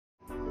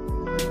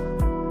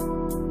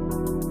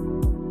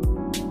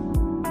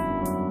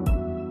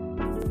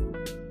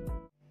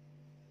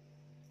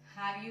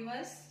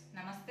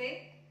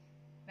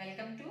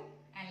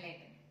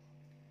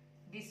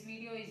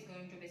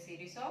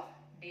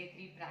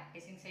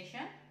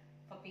session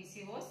for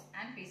PCOS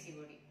and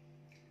PCOD.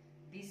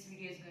 This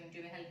video is going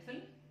to be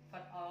helpful for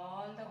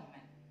all the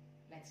women.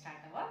 Let's start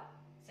our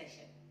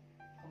session.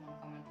 Come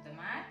on to the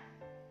mat.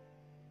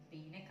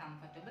 Be in a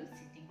comfortable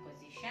sitting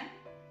position.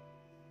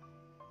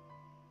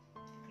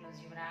 Close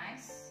your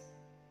eyes.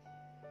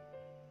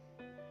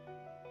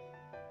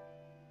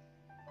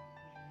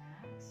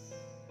 Relax.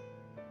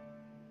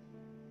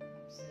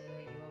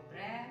 Observe your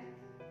breath.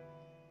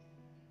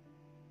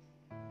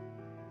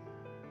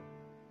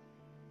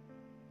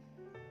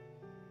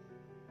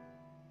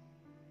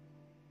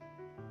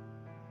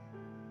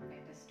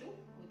 Let us do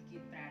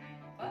Udgit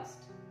Pranayama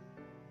first.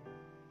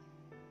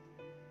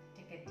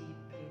 Take a deep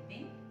breath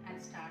in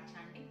and start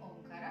chanting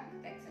Omkara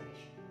with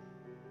exhalation.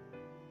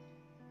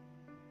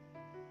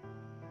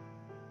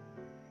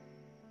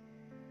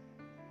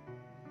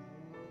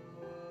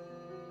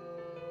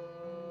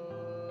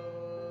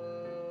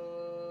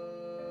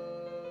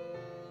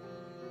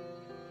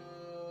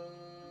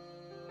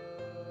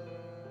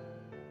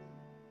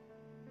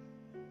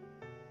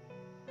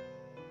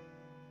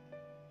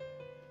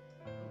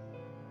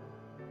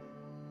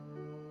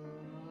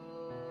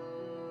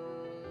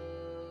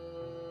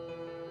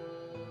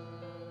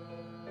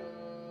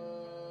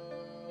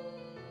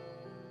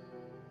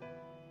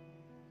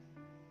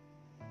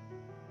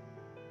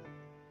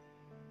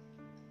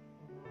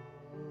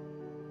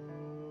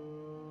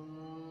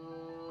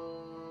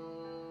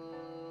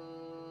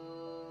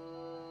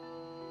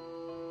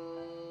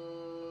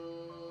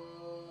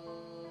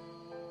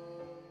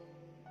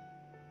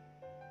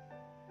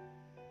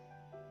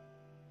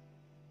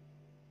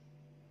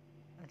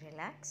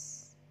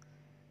 Relax.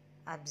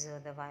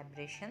 Observe the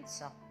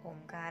vibrations of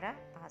Omkara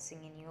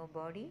passing in your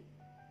body.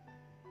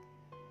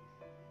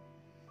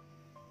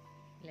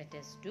 Let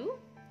us do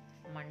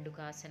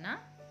Mandukasana.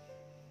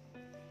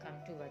 Come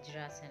to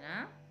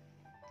Vajrasana.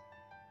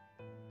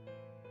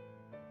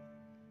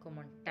 Come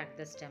on, tuck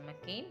the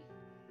stomach in.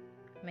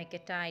 Make a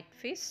tight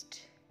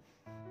fist.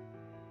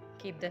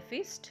 Keep the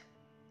fist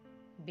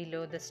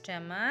below the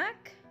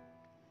stomach.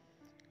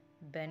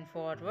 Bend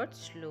forward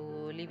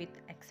slowly with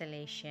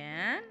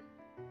exhalation.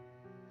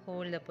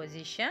 Hold the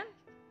position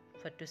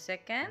for 2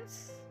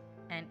 seconds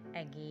and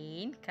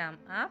again come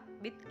up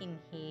with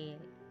inhale.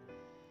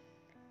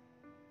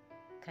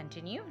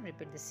 Continue,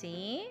 repeat the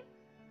same.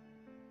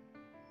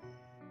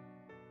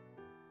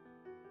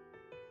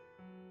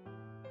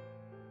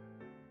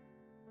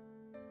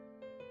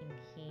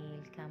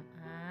 Inhale, come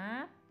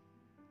up.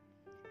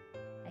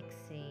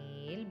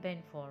 Exhale,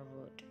 bend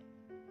forward.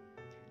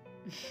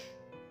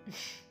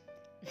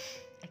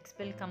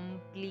 Expel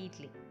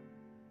completely.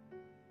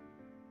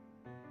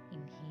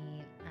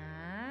 Inhale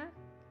up.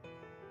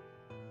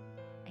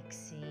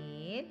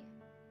 Exhale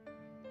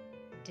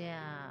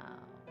down.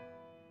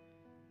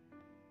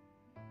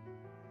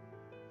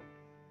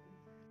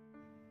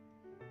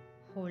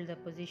 Hold the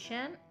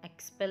position.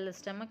 Expel the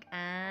stomach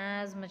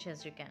as much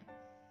as you can.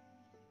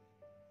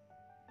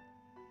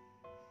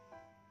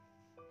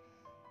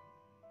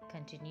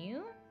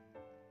 Continue.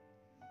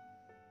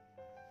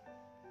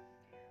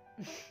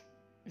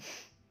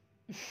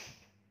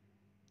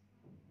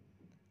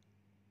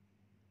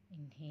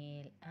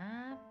 Inhale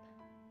up,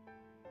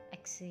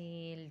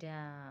 exhale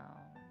down.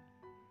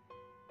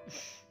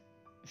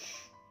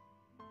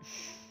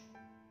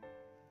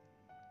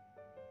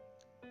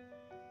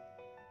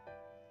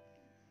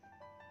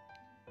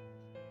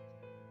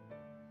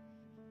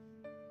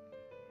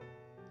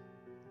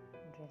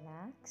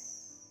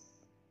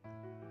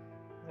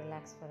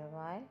 Relax for a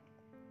while.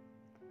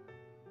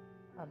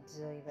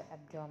 Observe your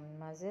abdomen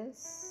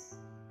muscles.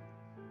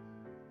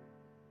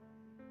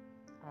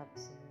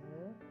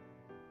 Observe.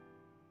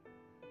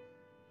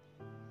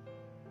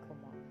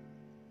 Come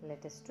on.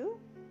 Let us do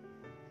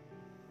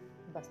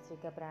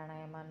Bhastrika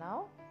Pranayama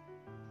now.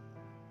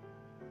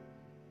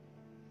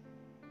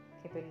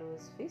 Keep a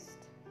loose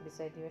fist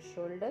beside your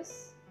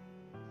shoulders.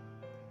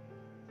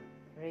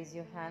 Raise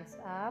your hands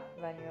up.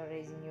 When you are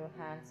raising your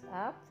hands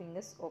up,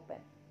 fingers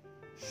open.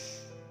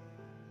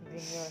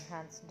 Bring your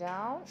hands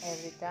down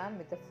every time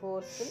with a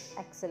forceful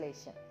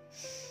exhalation.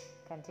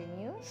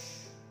 Continue.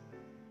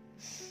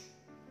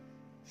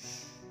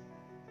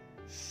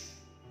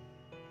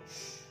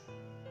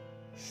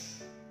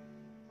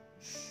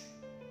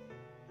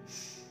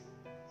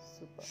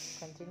 Super.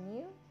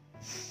 Continue.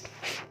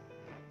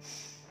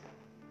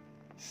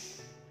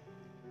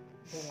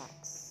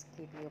 Relax.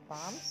 Keep your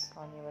palms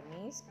on your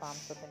knees,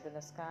 palms open to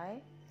the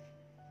sky.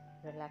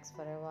 Relax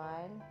for a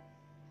while.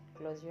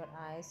 Close your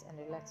eyes and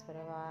relax for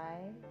a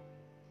while.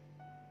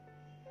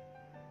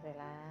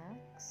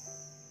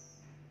 Relax.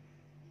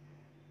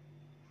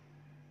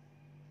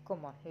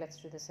 Come on, let's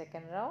do the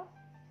second round.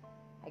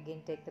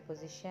 Again, take the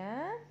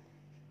position.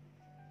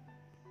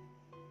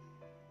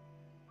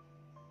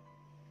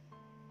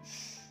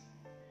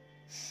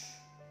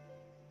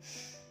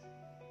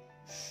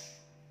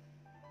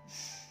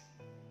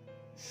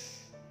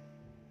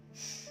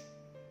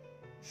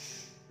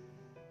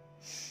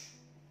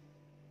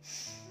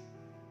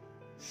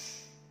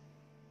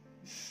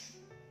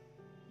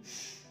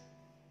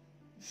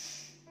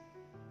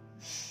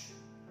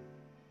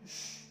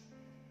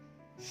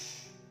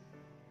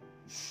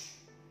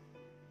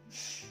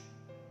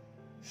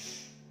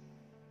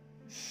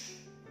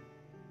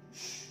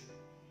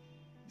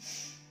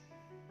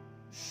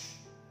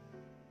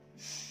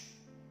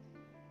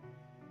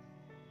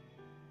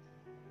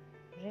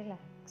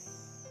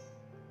 relax,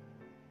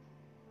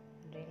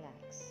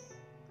 relax.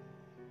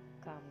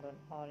 Calm down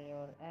all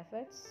your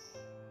efforts.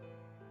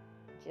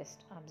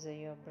 Just observe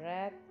your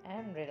breath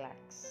and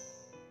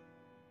relax.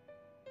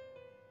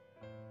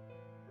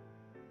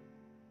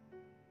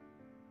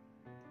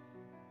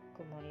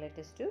 Come on, let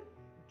us do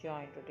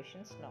joint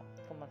rotations now.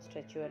 Come on,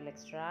 stretch your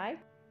legs right.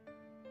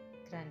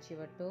 Crunch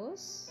your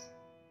toes.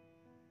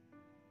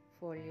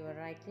 Fold your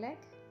right leg.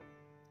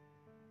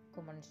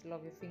 Come on,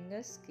 interlock your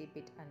fingers. Keep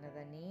it under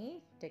the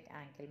knee. Take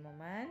ankle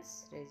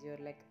movements. Raise your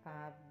leg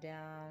up,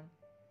 down.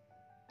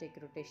 Take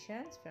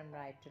rotations from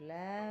right to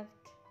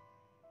left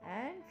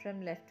and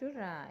from left to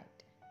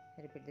right.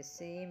 Repeat the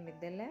same with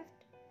the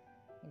left.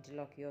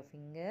 Interlock your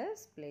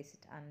fingers. Place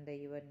it under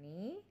your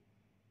knee.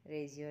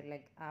 Raise your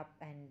leg up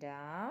and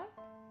down.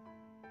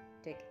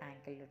 Take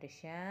ankle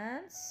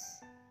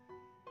rotations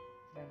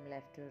from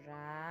left to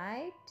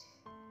right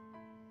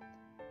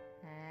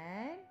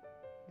and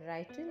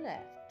right to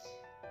left.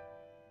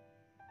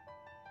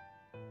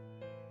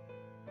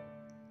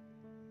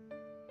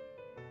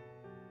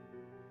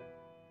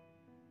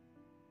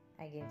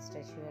 Again,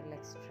 stretch your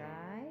legs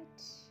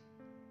straight.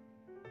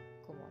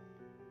 Come on,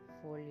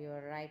 fold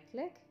your right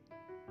leg.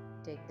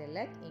 Take the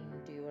leg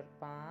into your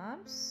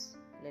palms.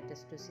 Let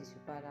us do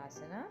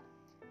Sisupadasana.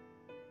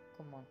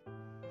 Come on.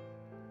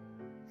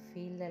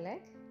 Feel the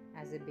leg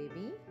as a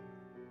baby.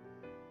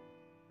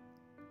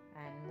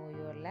 And move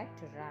your leg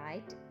to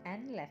right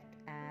and left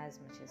as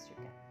much as you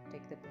can.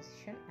 Take the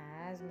position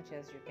as much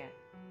as you can.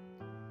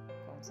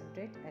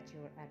 Concentrate at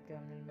your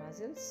abdominal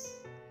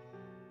muscles.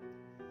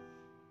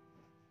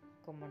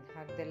 Come on,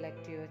 hug the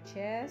leg to your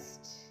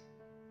chest.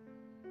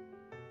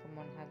 Come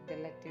on, hug the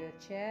leg to your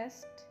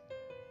chest.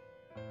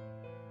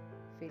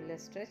 Feel the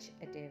stretch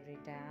at every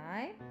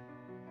time.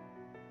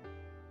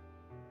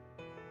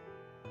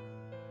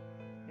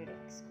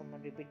 Relax. Come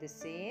on, repeat the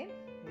same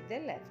with the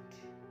left.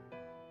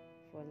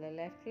 For the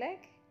left leg,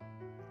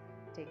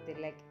 take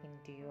the leg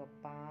into your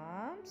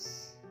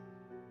palms.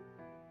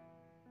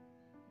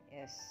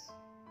 Yes.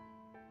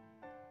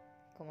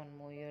 Come on,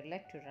 move your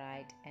leg to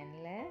right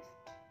and left.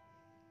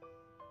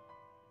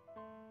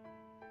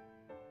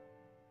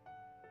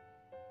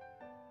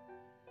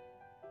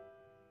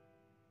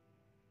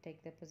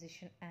 Take the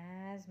position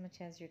as much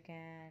as you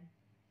can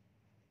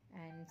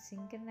and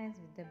synchronize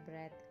with the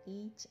breath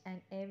each and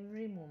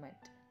every movement.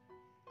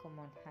 Come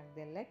on, hug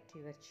the leg to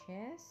your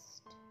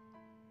chest.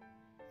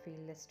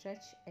 Feel the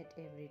stretch at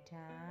every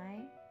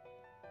time.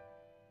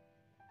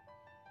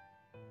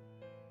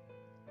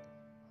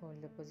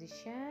 Hold the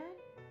position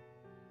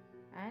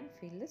and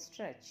feel the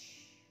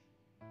stretch.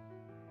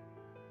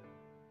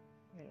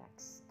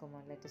 Relax. Come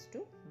on, let us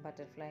do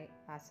butterfly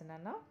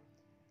asana now.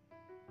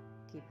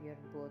 Keep your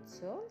both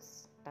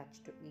soles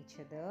touch to each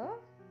other.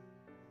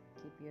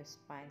 Keep your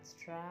spine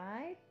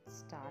straight.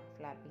 Start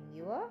flapping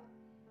your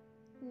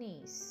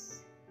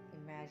knees.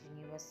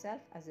 Imagine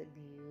yourself as a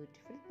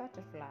beautiful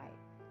butterfly.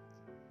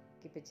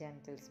 Keep a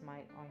gentle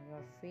smile on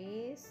your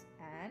face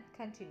and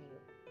continue.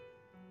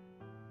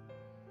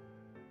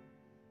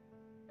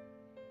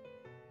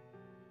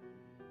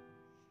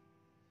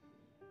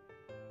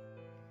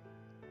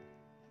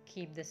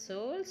 Keep the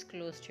soles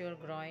close to your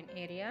groin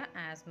area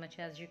as much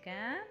as you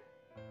can.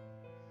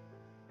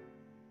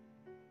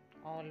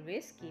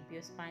 Always keep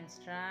your spine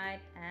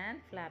straight and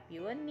flap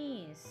your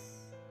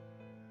knees.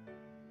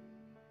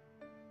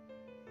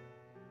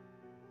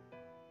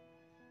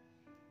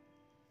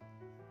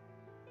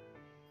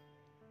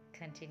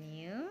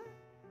 Continue.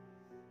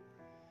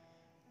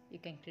 You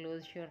can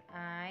close your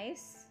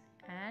eyes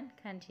and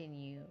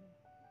continue.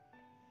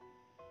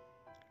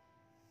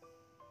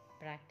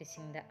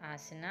 Practicing the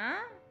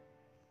asana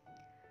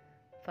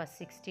for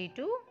 60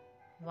 to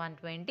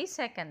 120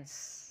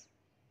 seconds.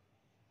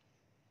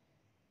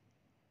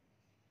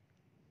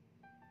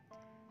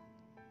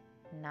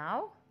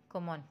 Now,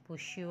 come on,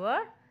 push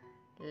your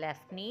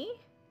left knee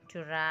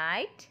to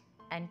right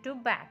and to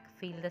back.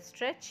 Feel the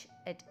stretch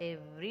at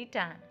every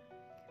time.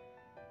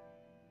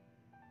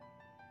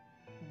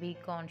 Be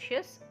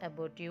conscious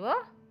about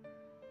your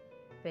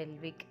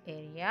pelvic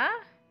area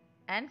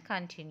and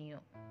continue.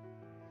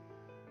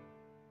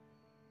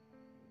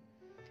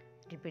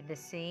 Repeat the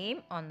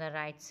same on the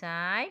right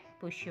side.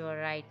 Push your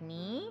right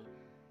knee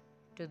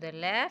to the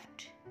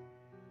left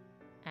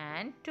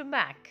and to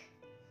back.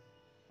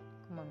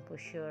 Come on,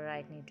 push your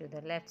right knee to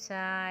the left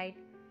side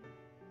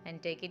and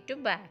take it to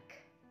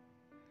back.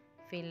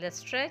 Feel the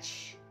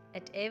stretch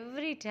at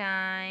every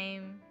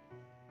time.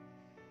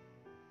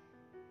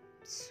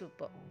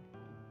 Super.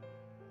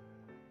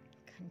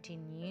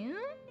 Continue.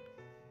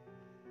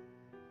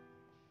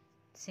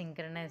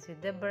 Synchronize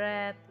with the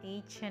breath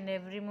each and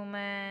every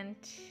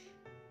moment.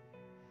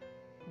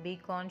 Be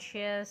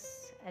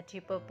conscious at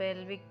your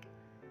pelvic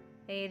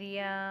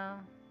area.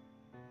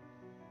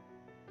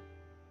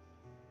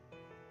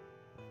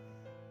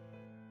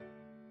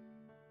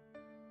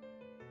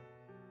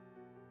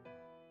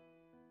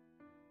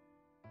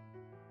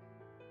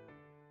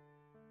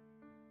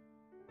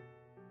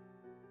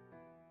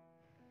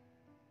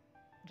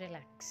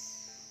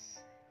 Relax.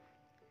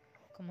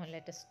 Come on,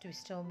 let us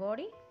twist our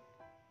body.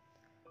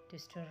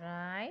 Twist to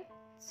right,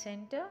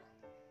 center,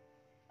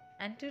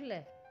 and to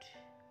left,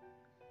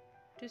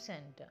 to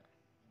center,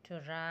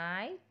 to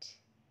right,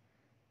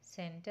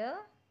 center,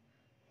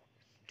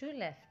 to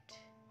left,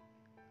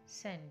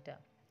 center.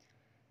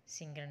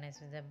 Synchronize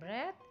with the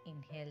breath.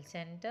 Inhale,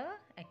 center,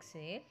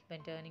 exhale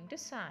when turning to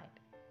side.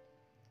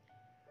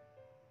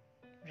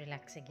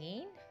 Relax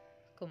again.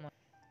 Come on,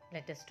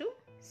 let us do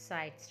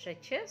side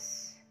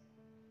stretches.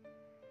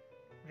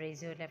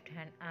 Raise your left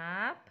hand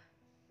up,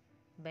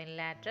 bend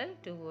lateral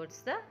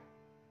towards the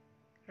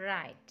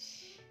right.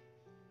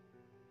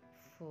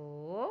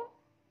 4.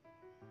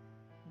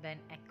 Bend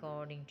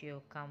according to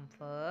your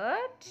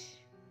comfort.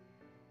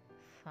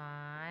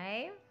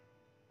 5.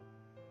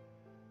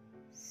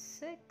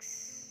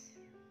 6.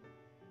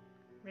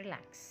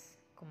 Relax.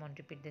 Come on,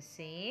 repeat the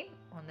same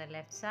on the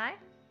left side.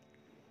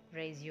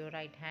 Raise your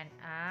right hand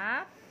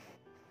up,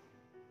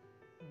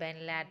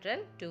 bend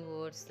lateral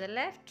towards the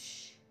left.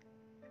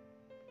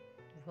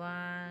 1,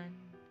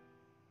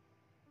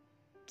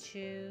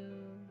 2,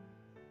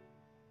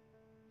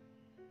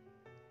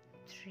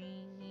 3.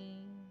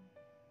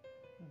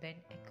 Bend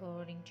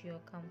according to your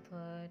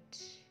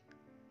comfort.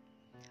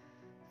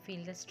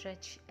 Feel the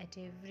stretch at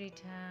every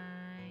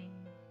time.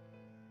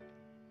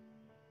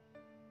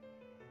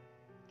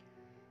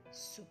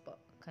 Super.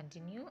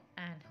 Continue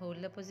and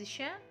hold the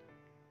position.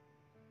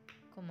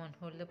 Come on,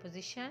 hold the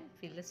position.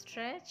 Feel the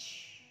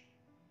stretch.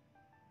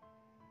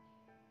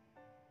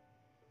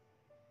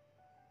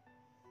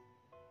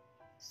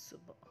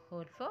 Super.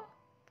 Hold for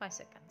 5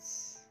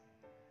 seconds.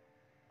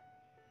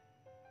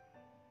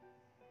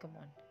 Come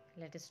on.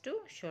 Let us do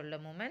shoulder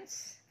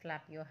movements.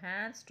 Flap your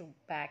hands to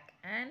back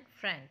and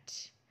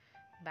front.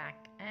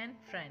 Back and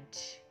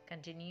front.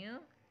 Continue.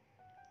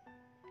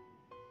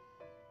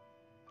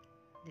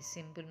 This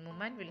simple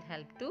movement will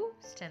help to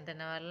strengthen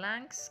our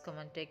lungs. Come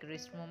on, take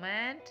wrist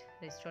movement,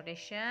 wrist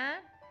rotation,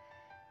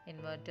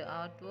 inward to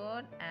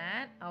outward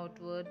and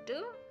outward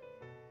to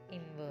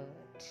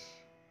inward.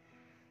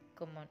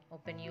 Come on,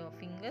 open your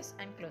fingers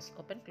and close,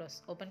 open,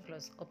 close, open,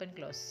 close, open,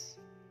 close.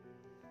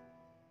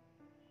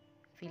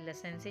 Feel the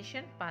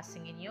sensation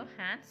passing in your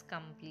hands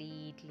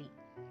completely.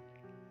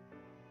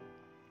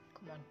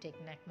 Come on,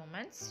 take neck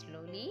movements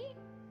slowly.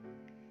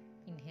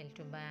 Inhale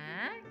to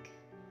back.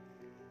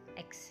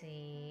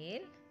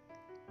 Exhale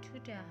to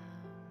down.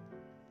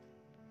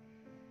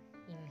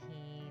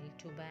 Inhale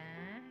to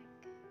back.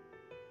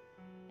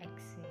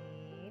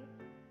 Exhale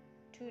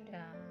to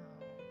down.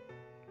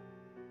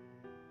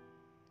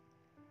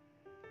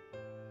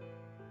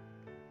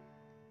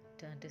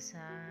 Turn to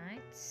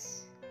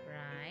sides.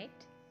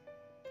 Right,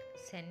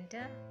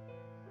 center,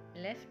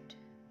 left,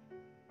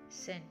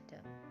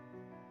 center.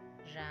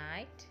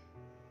 Right,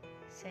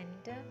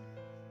 center,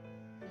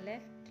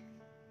 left,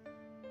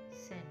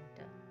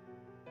 center.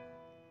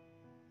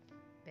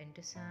 Bend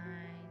to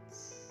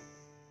sides,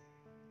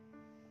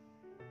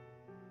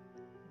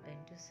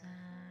 bend to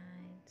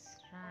sides,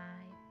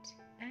 right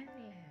and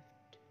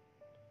left.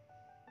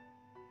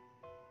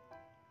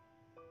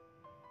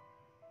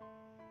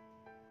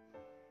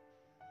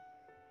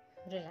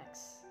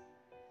 Relax.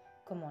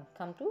 Come on,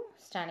 come to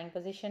standing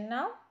position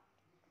now.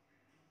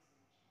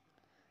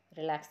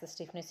 Relax the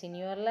stiffness in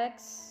your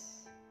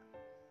legs.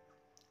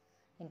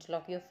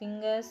 Interlock your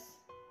fingers.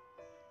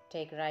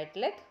 Take right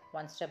leg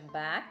one step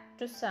back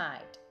to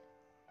side.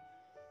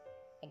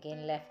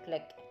 Again left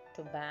leg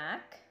to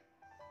back,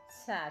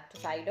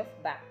 side of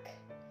back.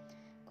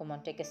 Come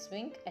on, take a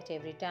swing at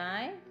every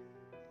time.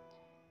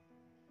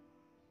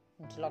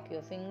 Interlock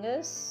your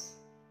fingers.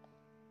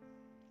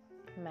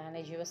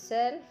 Manage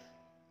yourself.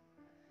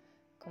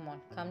 Come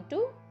on, come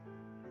to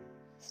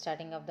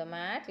starting of the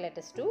mat. Let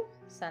us do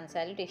sun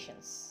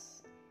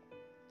salutations.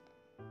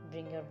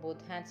 Bring your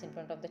both hands in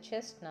front of the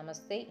chest.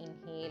 Namaste.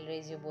 Inhale,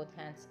 raise your both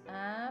hands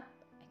up.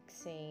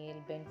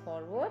 Exhale, bend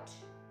forward.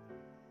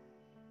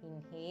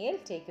 Inhale,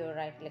 take your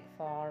right leg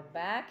far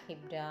back,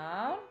 hip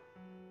down.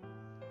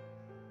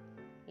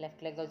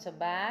 Left leg also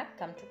back.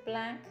 Come to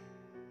plank.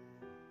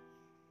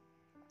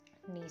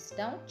 Knees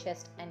down,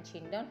 chest and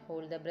chin down.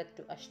 Hold the breath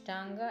to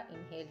Ashtanga.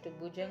 Inhale to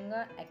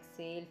Bhujanga.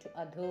 Exhale to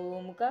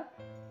Adho Mukha.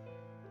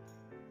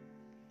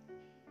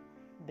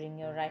 Bring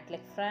your right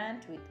leg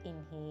front with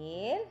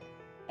inhale.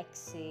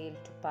 Exhale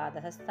to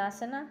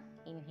Padahastasana.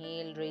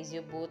 Inhale, raise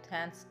your both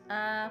hands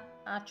up,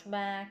 arch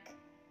back.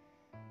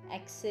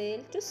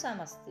 Exhale to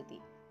Samasthiti.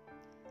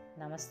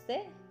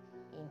 Namaste.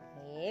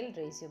 Inhale,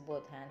 raise your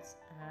both hands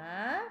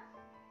up.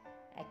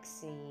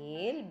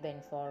 Exhale,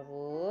 bend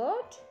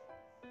forward.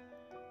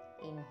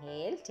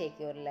 Inhale, take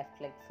your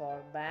left leg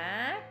far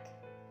back.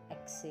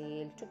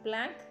 Exhale to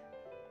plank.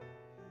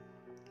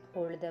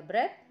 Hold the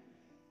breath.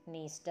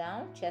 Knees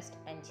down, chest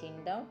and chin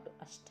down to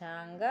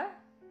Ashtanga.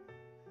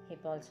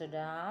 Hip also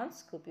down.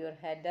 Scoop your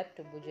head up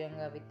to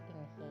Bhujanga with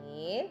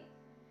inhale.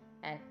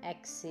 And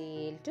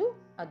exhale to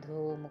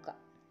Adho Mukha.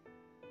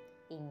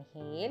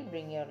 Inhale,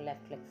 bring your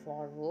left leg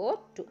forward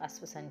to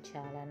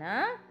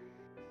Asvasanchalana.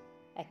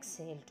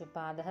 Exhale to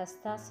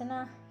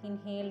Padahastasana.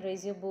 Inhale,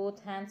 raise your both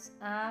hands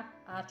up,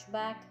 arch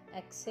back.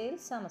 Exhale,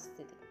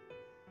 Samastiti.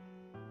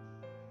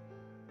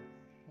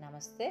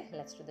 Namaste.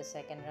 Let's do the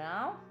second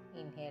round.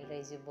 Inhale,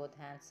 raise your both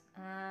hands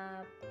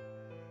up.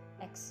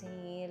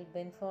 Exhale,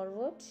 bend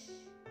forward.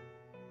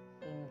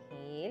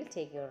 Inhale,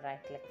 take your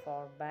right leg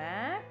forward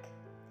back.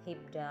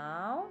 Hip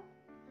down.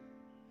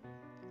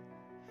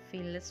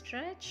 Feel the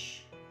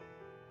stretch.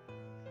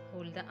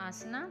 Hold the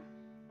asana.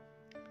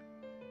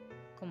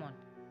 Come on.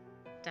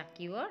 Tuck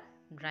your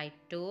right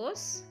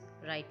toes.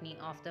 Right knee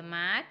off the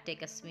mat.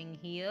 Take a swing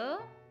here.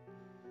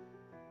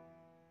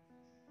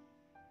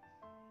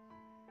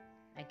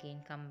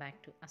 Again, come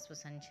back to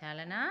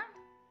Asvasanchalana.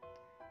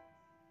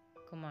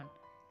 Come on.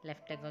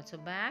 Left leg also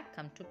back.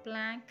 Come to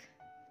plank.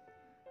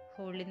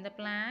 Hold in the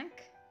plank.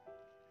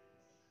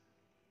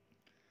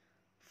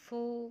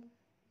 4,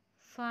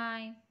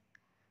 5,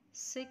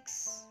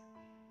 6,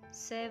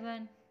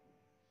 7,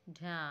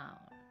 down.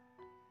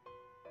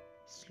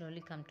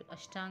 Slowly come to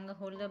Ashtanga.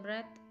 Hold the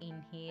breath.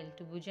 Inhale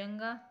to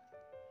Bhujanga.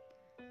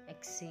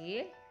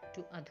 Exhale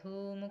to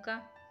Adho Mukha.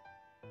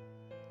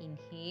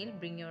 Inhale.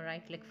 Bring your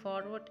right leg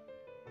forward.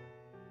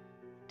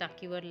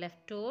 Tuck your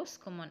left toes.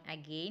 Come on.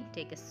 Again.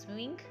 Take a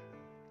swing.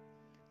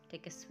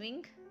 Take a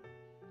swing.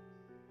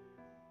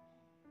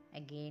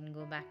 Again.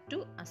 Go back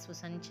to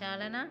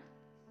Asvasanchalana.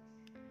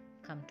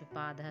 Come to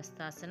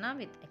Padahastasana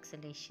with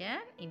exhalation.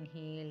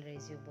 Inhale.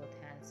 Raise your both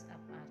hands up.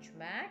 Arch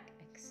back.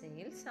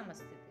 Exhale.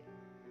 Samastiti.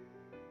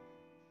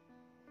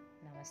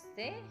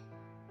 Namaste.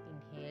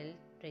 Inhale,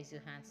 raise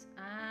your hands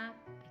up.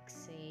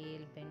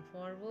 Exhale, bend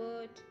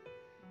forward.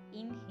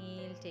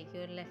 Inhale, take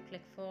your left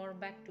leg forward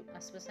back to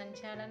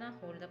Asvasanchalana.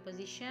 Hold the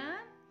position.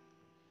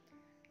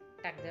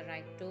 Tuck the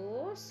right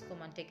toes.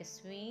 Come on, take a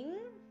swing.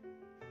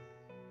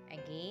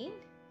 Again,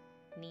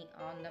 knee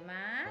on the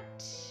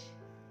mat.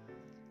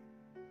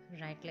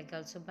 Right leg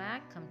also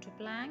back. Come to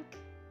plank.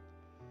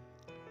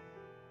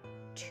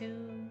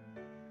 2,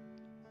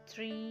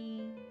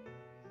 3,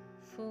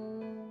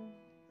 4,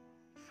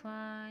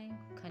 5.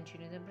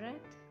 Continue the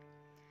breath.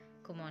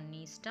 Come on,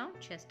 knees down,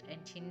 chest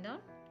and chin down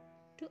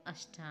to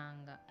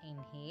Ashtanga.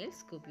 Inhale,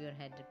 scoop your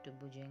head up to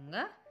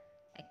Bhujanga.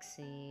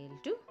 Exhale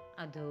to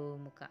Adho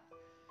Mukha.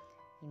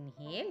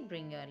 Inhale,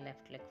 bring your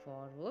left leg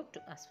forward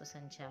to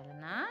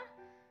Asvasanchalana.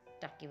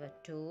 Tuck your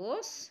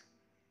toes.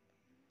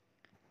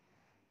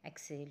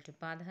 Exhale to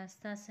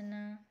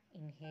Padahastasana.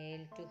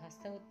 Inhale to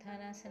Hasta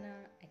Uttanasana.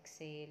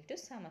 Exhale to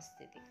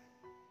Samastiti.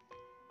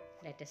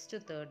 Let us do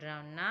third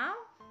round now.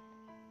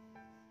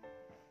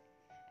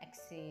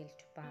 Exhale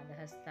to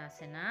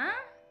Padahastasana.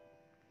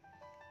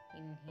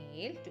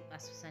 Inhale to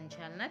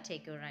Asvasanchalana.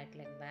 Take your right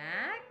leg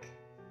back.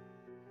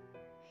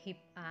 Hip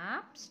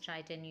up.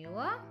 Straighten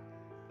your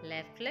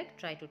left leg.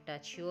 Try to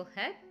touch your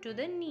head to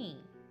the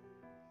knee.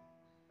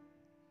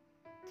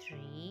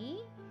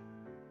 3.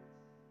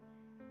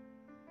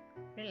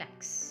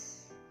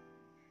 Relax.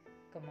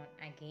 Come on,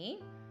 again.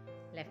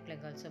 Left leg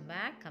also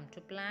back. Come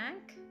to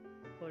plank.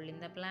 Hold in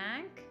the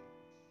plank.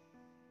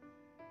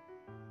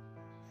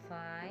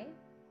 5,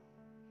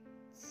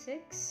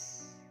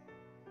 6,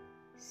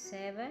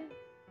 7,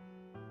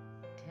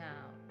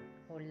 down.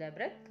 Hold the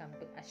breath. Come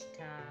to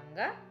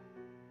Ashtanga.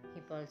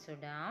 Hip also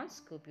down.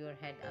 Scoop your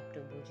head up to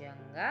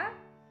Bhujanga.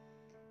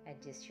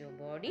 Adjust your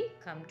body.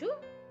 Come to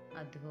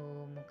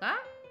Adho Mukha.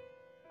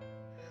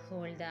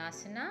 Hold the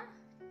asana.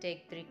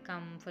 Take 3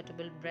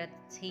 comfortable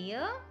breaths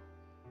here.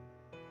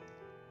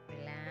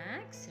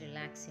 Relax.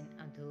 Relax in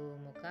Adho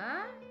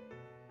Mukha.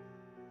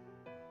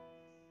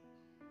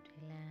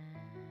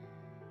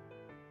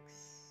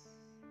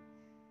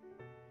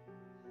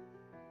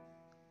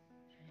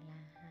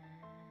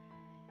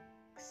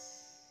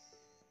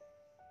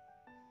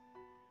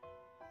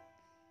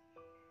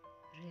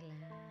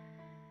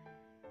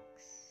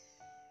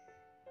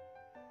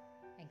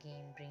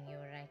 Again, bring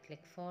your right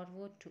leg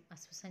forward to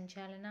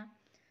Asvasanchalana.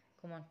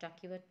 Come on,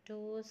 tuck your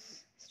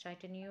toes,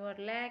 straighten your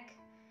leg,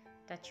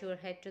 touch your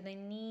head to the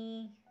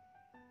knee.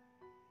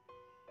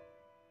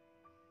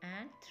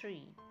 And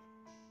 3.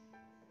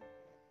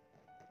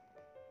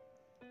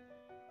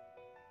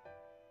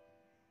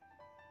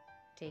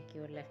 Take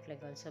your left leg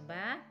also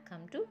back.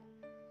 Come to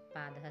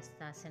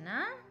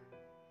Padahastasana.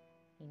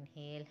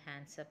 Inhale,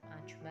 hands up,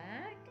 arch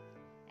back.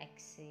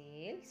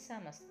 Exhale,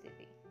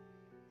 Samastiti.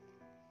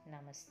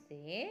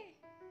 Namaste.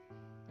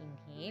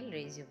 Inhale,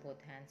 raise your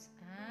both hands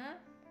up.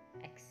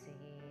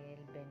 Exhale,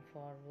 bend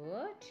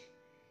forward.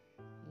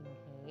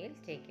 Inhale,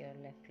 take your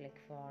left leg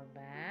forward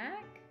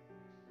back.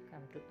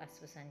 Come to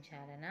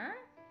Asvasanchalana.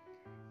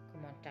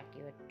 Come on, tuck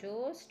your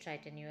toes,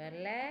 straighten your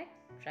leg.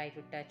 Try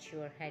to touch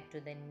your head to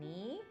the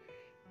knee.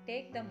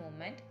 Take the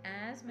movement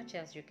as much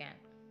as you can.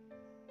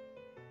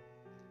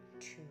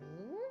 2,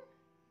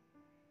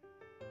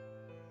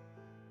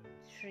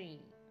 3.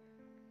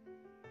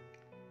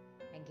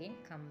 Again,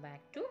 come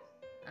back to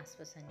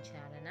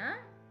Asvasanchalana.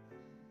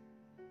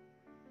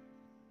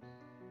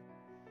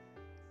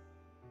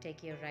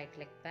 Take your right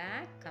leg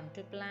back. Come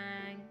to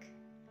plank.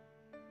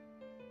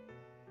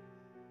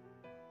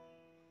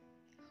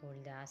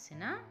 Hold the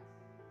asana.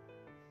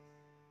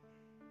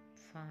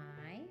 5,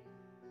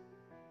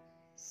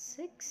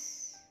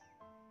 6,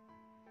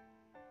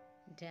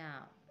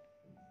 down.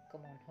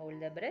 Come on,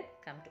 hold the breath.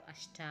 Come to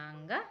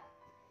Ashtanga.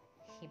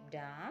 Hip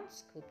down.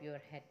 Scoop your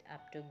head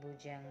up to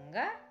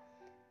Bhujanga.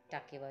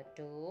 Tuck your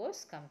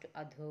toes. Come to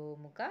Adho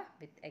Mukha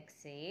with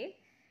exhale.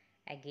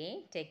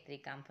 Again, take 3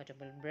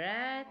 comfortable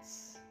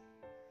breaths.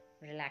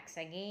 Relax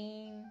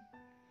again.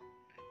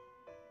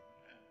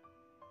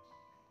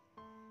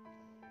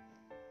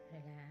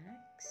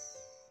 Relax.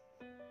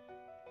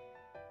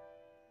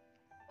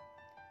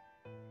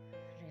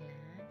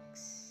 Relax.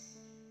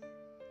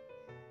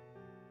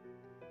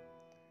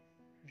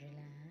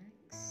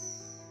 Relax.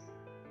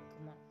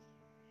 Come on.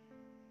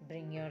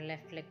 Bring your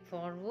left leg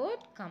forward.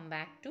 Come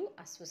back to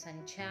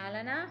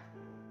Asvasanchalana.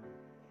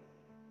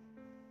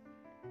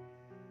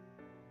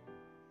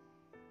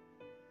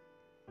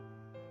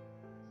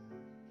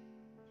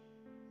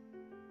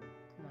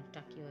 Come on,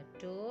 tuck your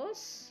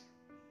toes.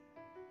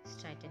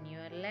 Straighten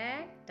your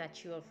leg.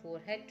 Touch your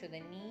forehead to the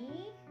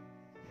knee.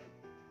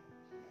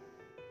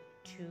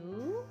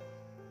 2,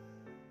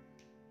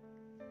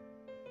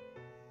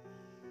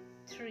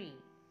 3.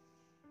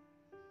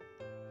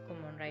 Come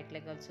on, right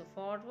leg also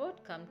forward.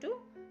 Come to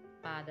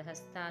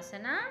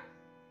Padahastasana.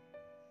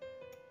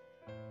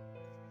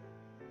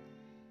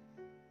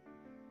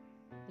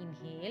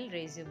 Inhale,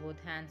 raise your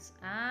both hands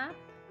up.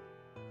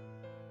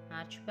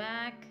 Arch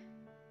back.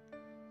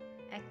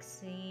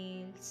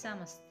 Exhale,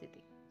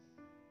 Samastiti.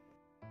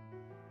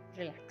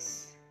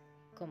 Relax.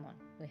 Come on,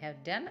 we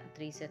have done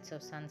 3 sets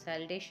of sun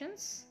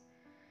salutations.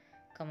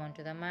 Come on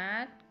to the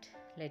mat.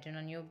 Lay down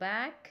on your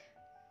back.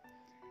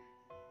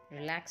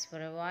 Relax for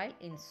a while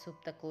in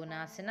Supta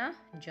Konasana.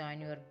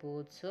 Join your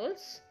both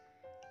soles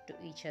to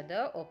each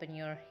other. Open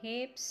your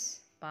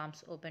hips.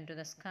 Palms open to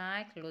the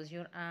sky. Close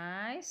your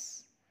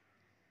eyes.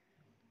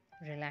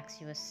 Relax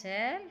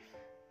yourself.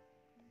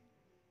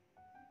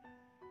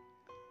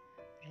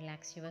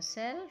 Relax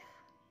yourself.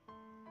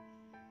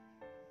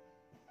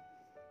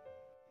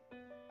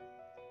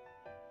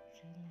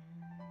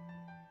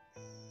 Relax.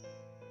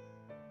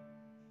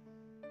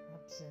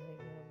 Observe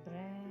your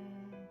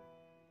breath.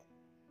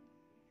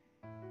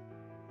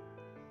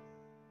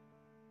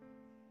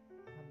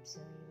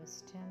 Observe your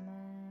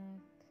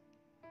stomach.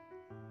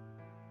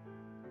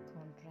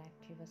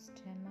 Contract your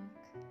stomach.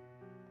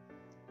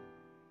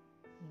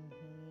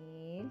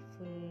 Inhale,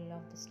 full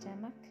of the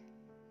stomach.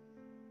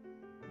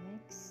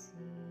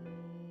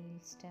 Exhale,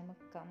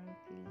 stomach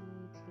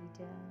completely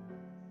down.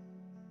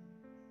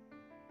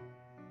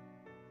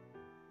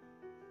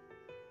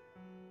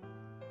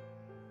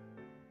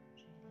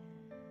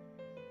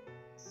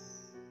 Relax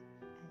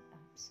and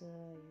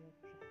observe your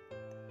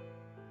breath.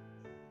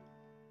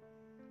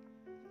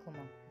 Come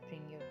on,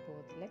 bring your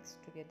both legs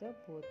together,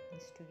 both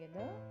knees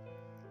together.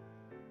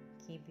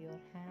 Keep your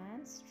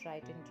hands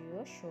straighten to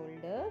your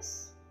shoulders.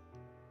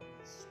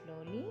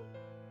 Slowly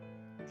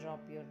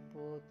drop your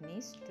both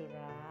knees to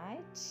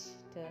right.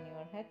 Turn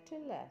your head to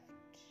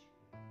left.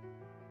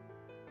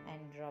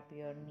 And drop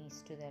your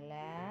knees to the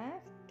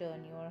left.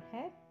 Turn your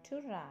head to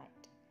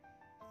right.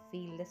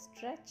 Feel the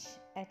stretch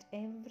at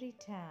every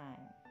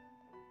time.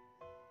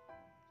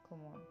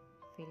 Come on.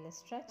 Feel the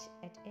stretch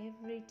at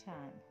every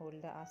time.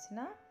 Hold the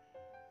asana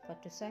for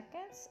 2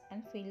 seconds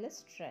and feel the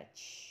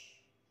stretch.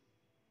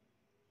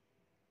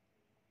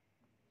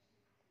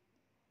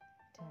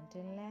 Turn to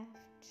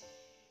left.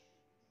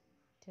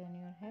 Turn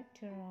your head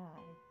to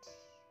right.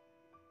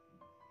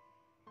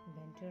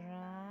 Bend to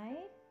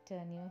right.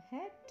 Turn your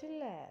head to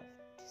left.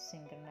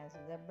 Synchronize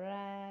with the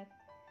breath.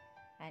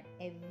 And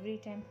every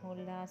time hold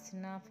the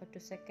asana for 2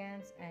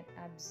 seconds and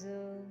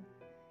observe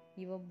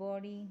your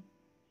body.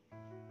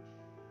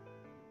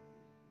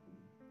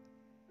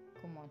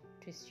 Come on,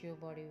 twist your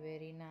body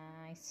very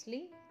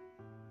nicely.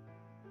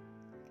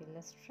 Feel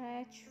the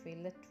stretch,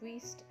 feel the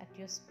twist at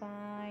your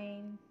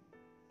spine.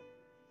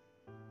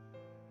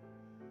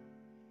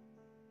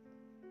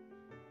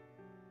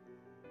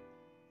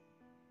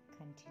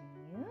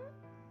 Continue.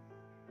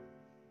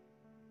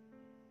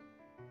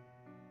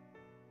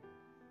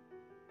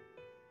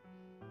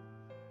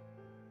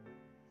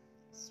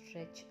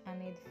 Stretch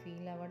అనేది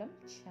feel అవ్వడం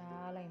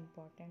చాలా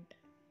important.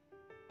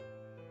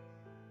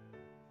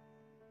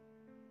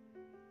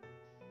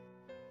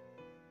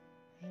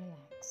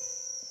 Relax.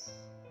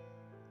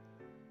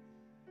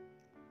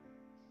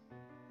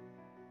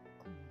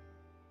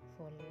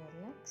 Fold your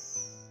legs.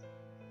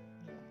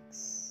 Relax.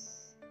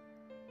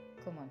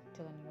 Come on,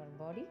 turn your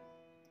body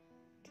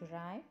to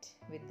right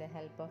with the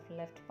help of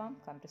left palm.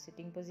 Come to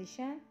sitting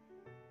position.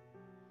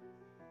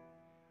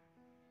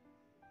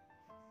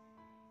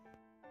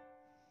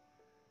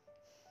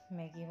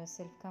 Make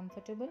yourself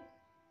comfortable.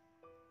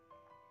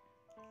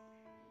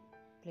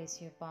 Place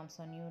your palms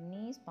on your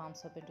knees,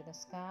 palms up into the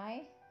sky.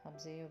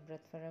 Observe your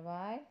breath for a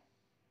while.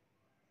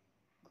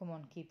 Come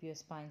on, keep your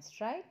spine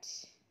straight.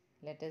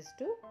 Let us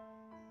do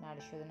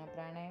Nadishodhana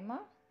Pranayama.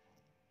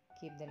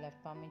 Keep the left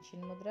palm in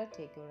Chin Mudra.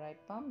 Take your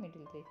right palm,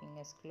 middle 3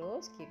 fingers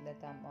close. Keep the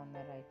thumb on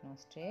the right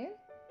nostril.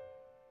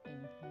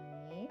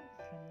 Inhale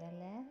from the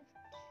left.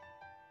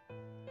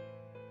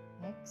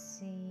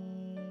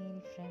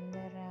 Exhale from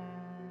the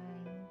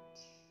right.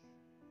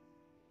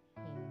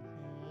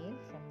 Inhale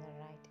from the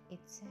right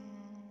itself.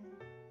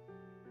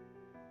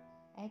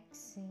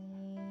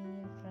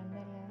 Exhale from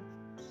the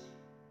left.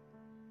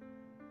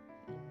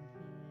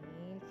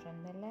 Inhale from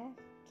the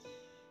left.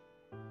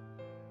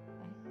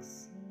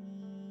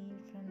 Exhale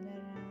from the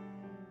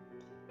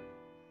right.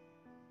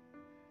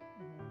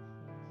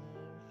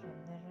 Inhale from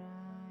the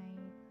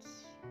right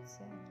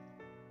itself.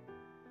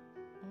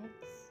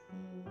 Exhale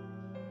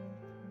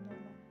from the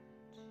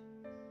left.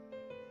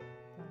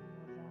 Come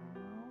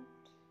around.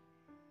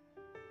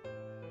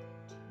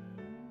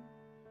 Continue.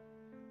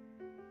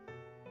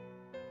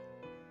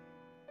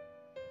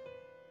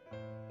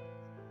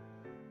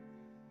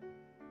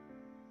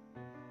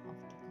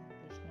 After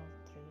completion of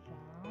 3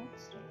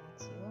 rounds, relax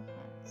your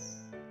hands.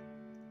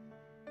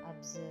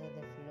 Observe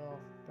the flow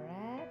of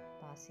breath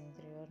passing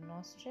through your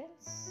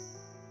nostrils.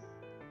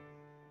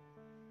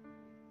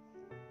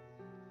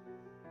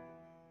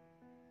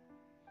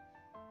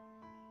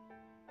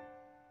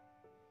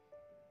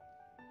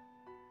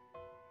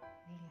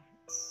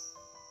 Relax.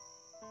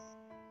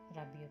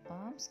 Rub your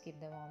palms, keep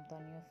the warmth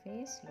on your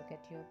face. Look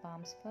at your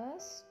palms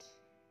first.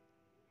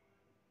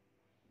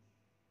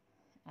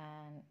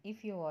 And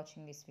if you're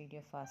watching this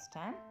video first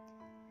time,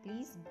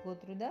 please go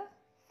through the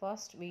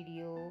first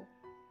video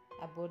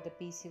about the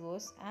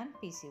PCOS and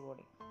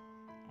PCOD.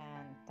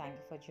 And thank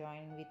you for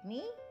joining with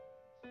me.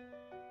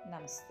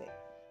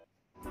 Namaste.